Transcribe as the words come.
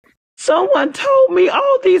Someone told me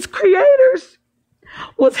all these creators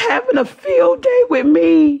was having a field day with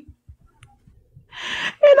me.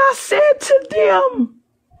 And I said to them,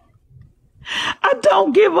 I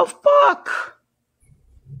don't give a fuck.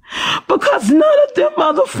 Because none of them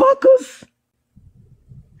motherfuckers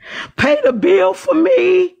paid a bill for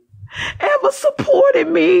me, ever supported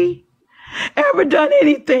me, ever done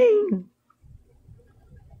anything.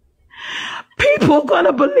 People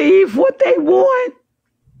gonna believe what they want.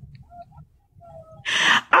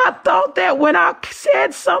 I thought that when I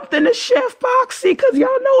said something to Chef Foxy, because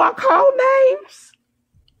y'all know I call names.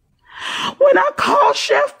 When I called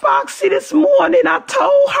Chef Foxy this morning, I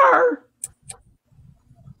told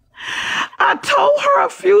her a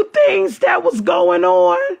few things that was going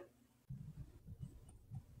on.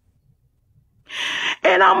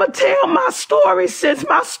 And I'm going to tell my story since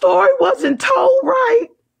my story wasn't told right.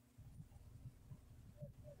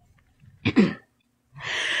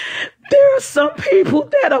 There are some people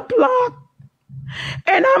that are blocked,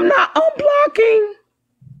 and I'm not unblocking.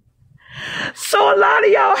 So a lot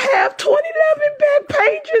of y'all have 2011 back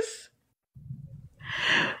pages.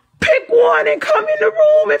 Pick one and come in the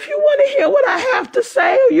room if you want to hear what I have to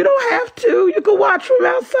say, or you don't have to. You can watch from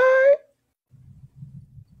outside.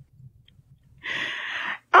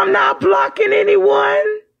 I'm not blocking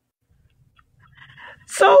anyone.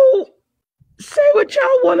 So say what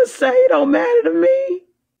y'all want to say. It don't matter to me.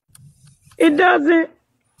 It doesn't.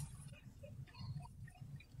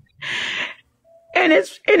 And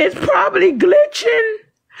it's probably glitching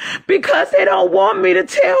because they don't want me to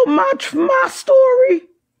tell my story.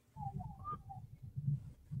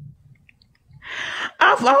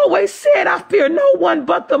 I've always said I fear no one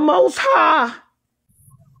but the Most High.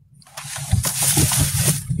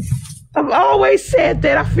 I've always said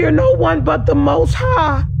that I fear no one but the Most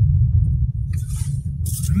High.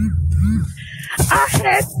 I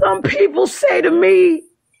had some people say to me,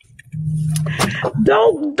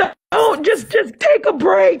 don't just take a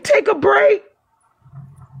break, take a break.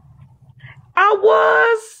 I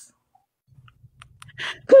was,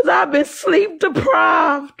 because I've been sleep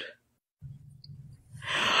deprived.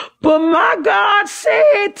 But my God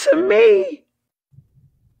said to me,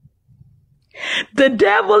 the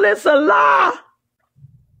devil is a lie.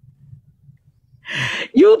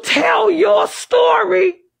 You tell your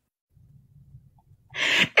story.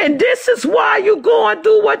 And this is why you're going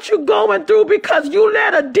through what you're going through, because you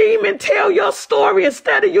let a demon tell your story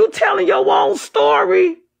instead of you telling your own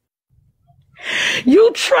story.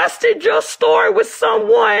 You trusted your story with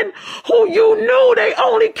someone who you knew they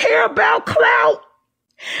only care about clout.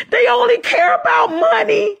 They only care about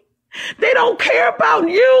money. They don't care about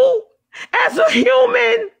you as a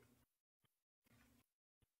human.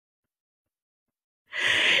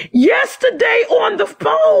 Yesterday on the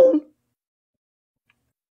phone,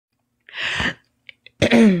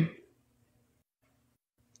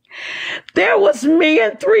 there was me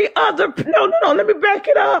and three other, no, let me back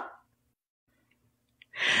it up.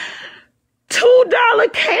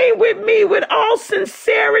 $2 came with me with all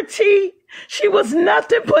sincerity. She was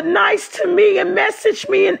nothing but nice to me and messaged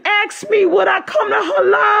me and asked me would I come to her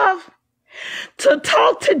live to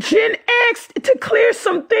talk to Gen X to clear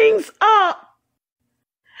some things up.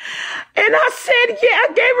 And I said, yeah, I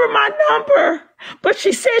gave her my number, but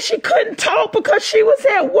she said she couldn't talk because she was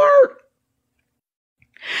at work.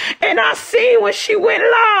 And I seen when she went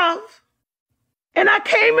live, and I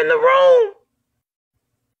came in the room.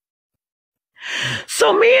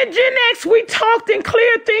 So me and Gen X, we talked and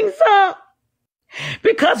cleared things up.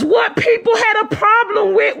 Because what people had a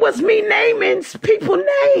problem with was me naming people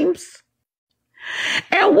names.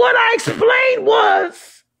 And what I explained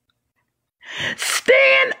was,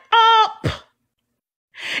 stand up.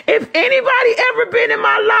 If anybody ever been in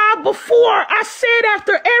my live before, I said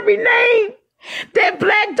after every name that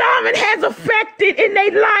Black Diamond has affected in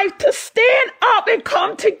their life to stand up and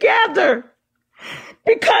come together.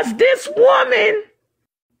 Because this woman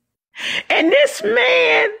and this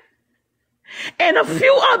man and a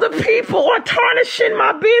few other people are tarnishing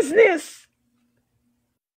my business.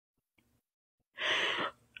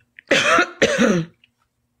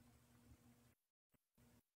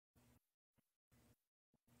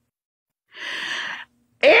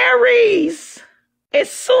 Aries, as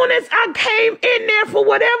soon as I came in there, for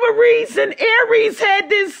whatever reason, Aries had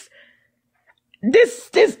this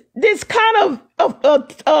kind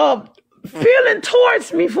of feeling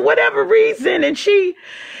towards me for whatever reason, and she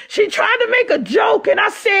tried to make a joke, and I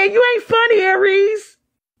said, "You ain't funny, Aries."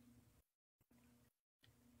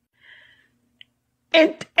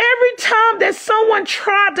 And every time that someone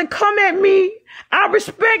tried to come at me, I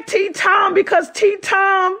respect T-Tom because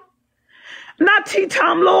T-Tom, Not tea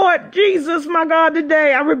time, Lord Jesus, my God,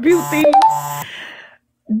 today. I rebuke these.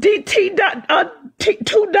 DeeTee,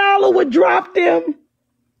 $2 would drop them.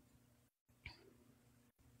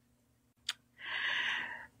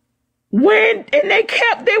 And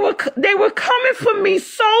they were coming for me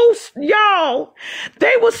so, y'all,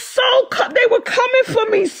 they were coming for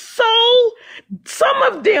me so, some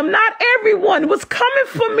of them, not everyone, was coming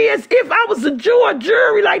for me as if I was a Jew or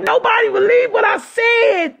jury, like nobody would believe what I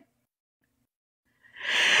said.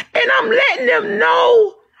 And I'm letting them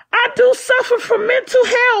know I do suffer from mental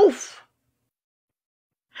health.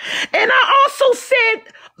 And I also said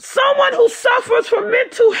someone who suffers from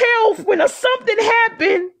mental health, when something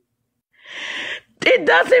happened, it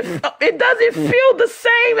doesn't feel the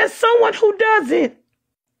same as someone who doesn't.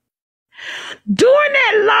 During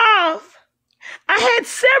that live, I had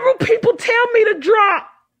several people tell me to drop.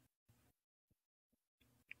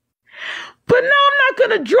 But no, I'm not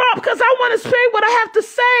going to drop because I want to say what I have to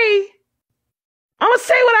say. I'm going to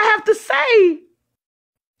say what I have to say.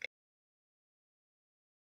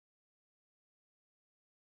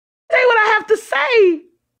 Say what I have to say.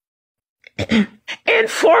 And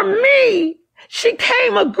for me, she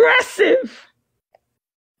came aggressive.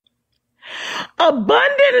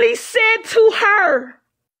 Abundantly said to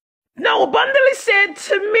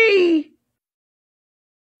me,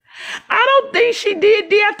 I don't think she did,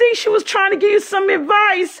 Dee. I think she was trying to give you some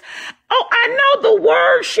advice. Oh, I know the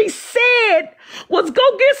word she said was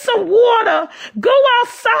go get some water, go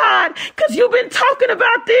outside, because you've been talking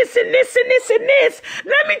about this and this and this and this.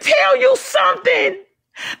 Let me tell you something.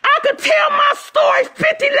 I could tell my story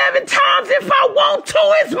 11 times if I want to.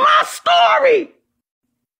 It's my story.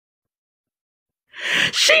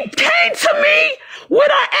 She came to me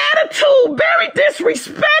with her attitude, very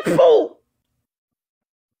disrespectful.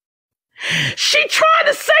 She tried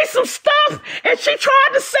to say some stuff, and she tried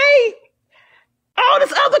to say all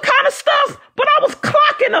this other kind of stuff, but I was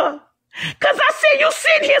clocking her. Because I said, you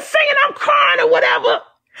sitting here singing, I'm crying or whatever.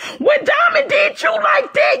 When Diamond did you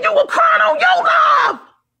like that, you were crying on your live.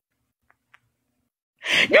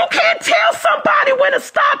 You can't tell somebody when to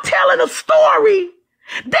stop telling a story.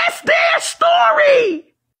 That's their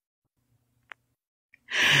story.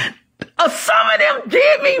 Some of them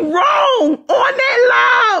did me wrong on that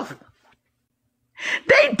live.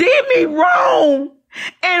 They did me wrong.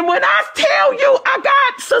 And when I tell you I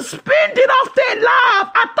got suspended off that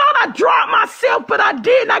live, I thought I dropped myself, but I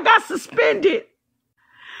didn't. I got suspended.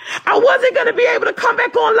 I wasn't going to be able to come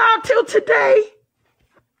back on live till today.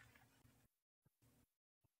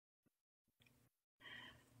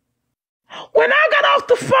 When I got off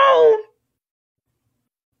the phone,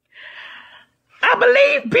 I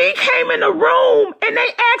believe B came in the room and they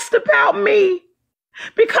asked about me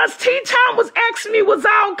because Tea Time was asking me, was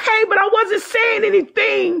I okay? But I wasn't saying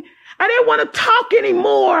anything. I didn't want to talk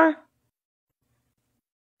anymore.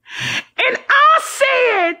 And I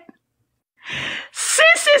said,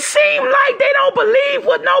 since it seemed like they don't believe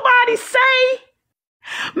what nobody say,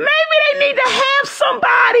 maybe they need to have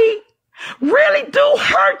somebody really do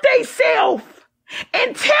hurt themselves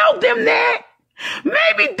and tell them that.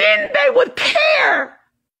 Maybe then they would care.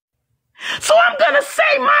 So I'm going to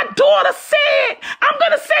say my daughter said, I'm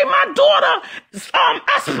going to say my daughter,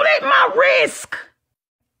 I split my wrist.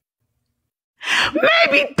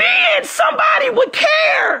 Maybe then somebody would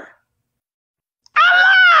care.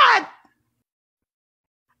 I lied.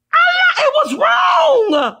 It was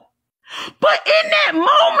wrong. But in that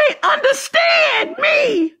moment, understand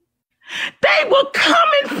me. They were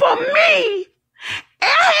coming for me.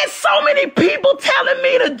 I had so many people telling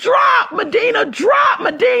me to drop, Madinah, drop,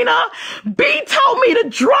 Madinah. B told me to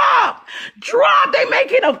drop. They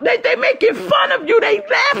making fun of you. They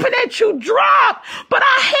laughing at you. Drop. But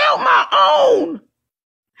I held my own.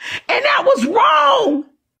 And that was wrong.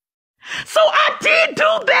 So I did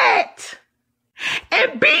do that.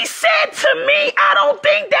 And B said to me, I don't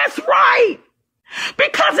think that's right.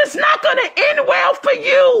 Because it's not going to end well for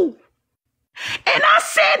you. And I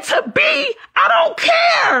said to B, I don't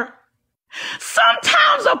care.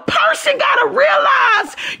 Sometimes a person got to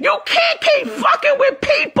realize you can't keep fucking with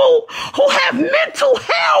people who have mental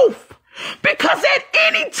health. Because at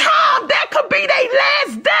any time, that could be their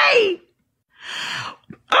last day.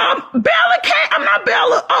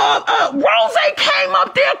 Rose came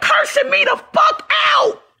up there cursing me the fuck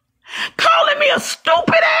out. Calling me a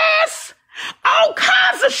stupid ass. All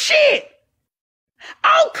kinds of shit.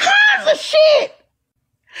 All kinds of shit.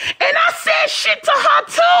 And I said shit to her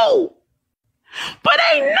too. But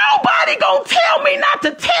ain't nobody gonna tell me not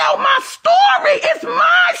to tell my story. It's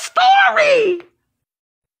my story.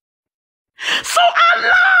 So I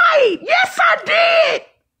lied. Yes, I did.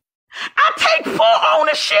 I take full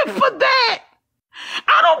ownership for that.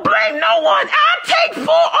 I don't blame no one. I take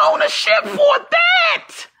full ownership for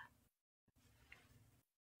that.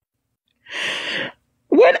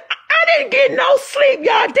 When I didn't get no sleep,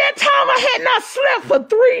 y'all, that time I had not slept for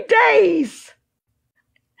 3 days.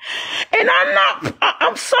 And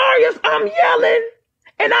I'm sorry if I'm yelling,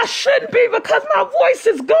 and I shouldn't be because my voice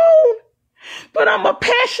is gone. But I'm a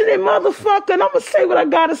passionate motherfucker, and I'm going to say what I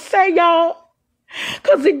got to say, y'all.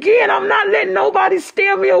 Because again, I'm not letting nobody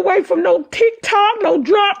steer me away from no TikTok, no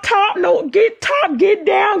drop top, no get top, get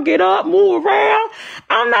down, get up, move around.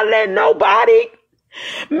 I'm not letting nobody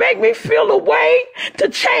make me feel a way to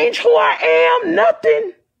change who I am.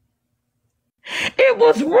 Nothing. It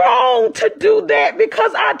was wrong to do that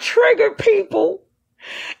because I triggered people.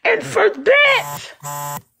 And for that,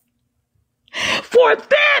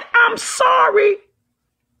 I'm sorry.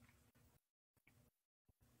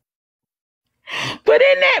 But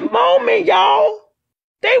in that moment, y'all,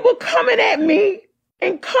 they were coming at me.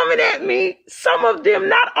 Some of them,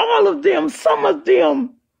 not all of them, some of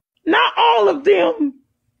them, not all of them.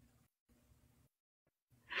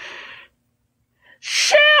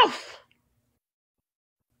 Chef,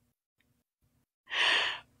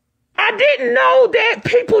 I didn't know that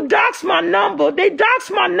people doxed my number. They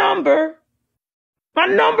doxed my number. My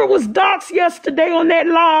number was doxed yesterday on that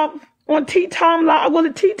live. On T-Time Live. Was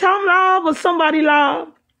it T-Time Live or somebody live?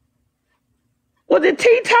 Was it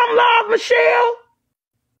T-Time Live, Michelle?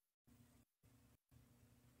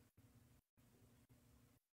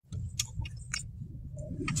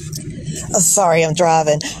 Oh, sorry, I'm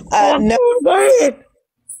driving. No, go ahead.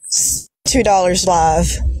 $2 live.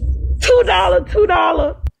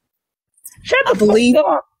 $2. Shut the fuck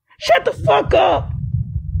up. Shut the fuck up.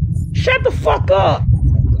 Shut the fuck up.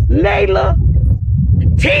 Layla.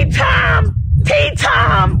 T-Time,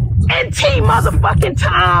 and T motherfucking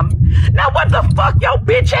time. Now what the fuck your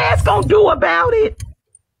bitch ass gonna do about it?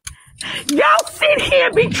 Y'all sit here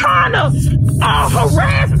and be trying to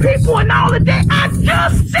harass people and all of that. I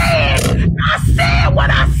said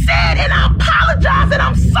what I said, and I apologize, and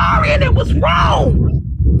I'm sorry, and it was wrong.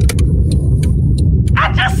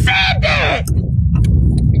 I just said that.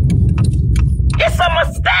 It's a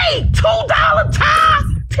mistake. $2 tie,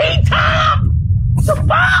 T-Time. The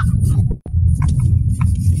fuck?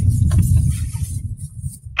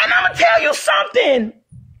 And I'm gonna tell you something.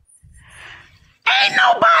 Ain't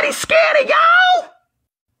nobody scared of y'all.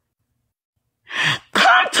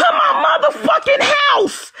 Come to my motherfucking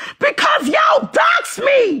house because y'all dox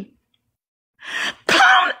me.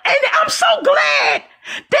 Come, and I'm so glad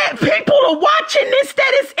that people are watching this,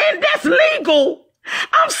 that's legal.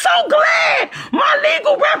 I'm so glad my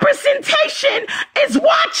legal representation is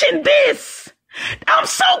watching this. I'm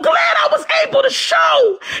so glad I was able to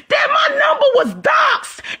show that my number was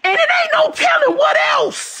doxed, and it ain't no telling what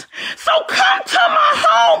else. So come to my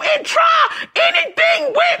home and try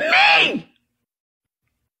anything with me.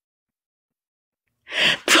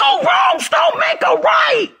 2 wrongs don't make a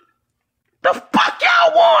right. The fuck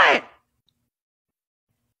y'all want?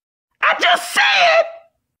 I just said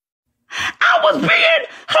I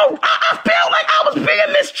felt like I was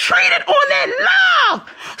being mistreated on that live.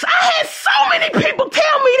 So I had so many people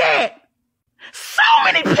tell me that. So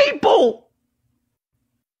many people.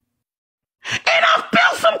 And I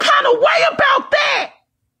felt some kind of way about that.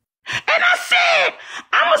 And I said,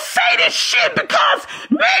 I'm going to say this shit because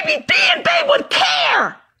maybe then they would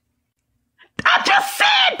care. I just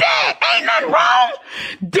said that. Ain't nothing wrong.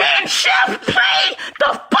 Then Chef play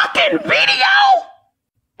the fucking video.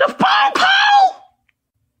 The phone call?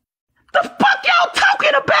 The fuck y'all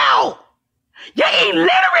talking about? You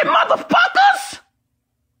illiterate motherfuckers?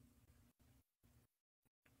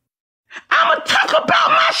 I'ma talk about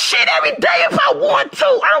my shit every day if I want to.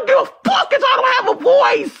 I don't give a fuck if I don't have a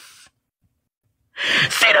voice.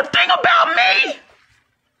 See, the thing about me,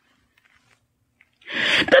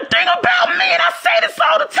 and I say this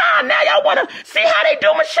all the time. Now y'all wanna see how they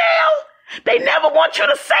do, Michelle? They never want you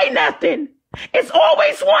to say nothing. It's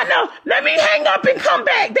always one to let me hang up and come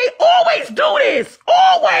back. They always do this.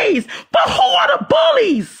 Always. But who are the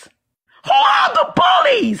bullies? Who are the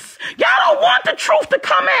bullies? Y'all don't want the truth to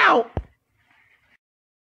come out.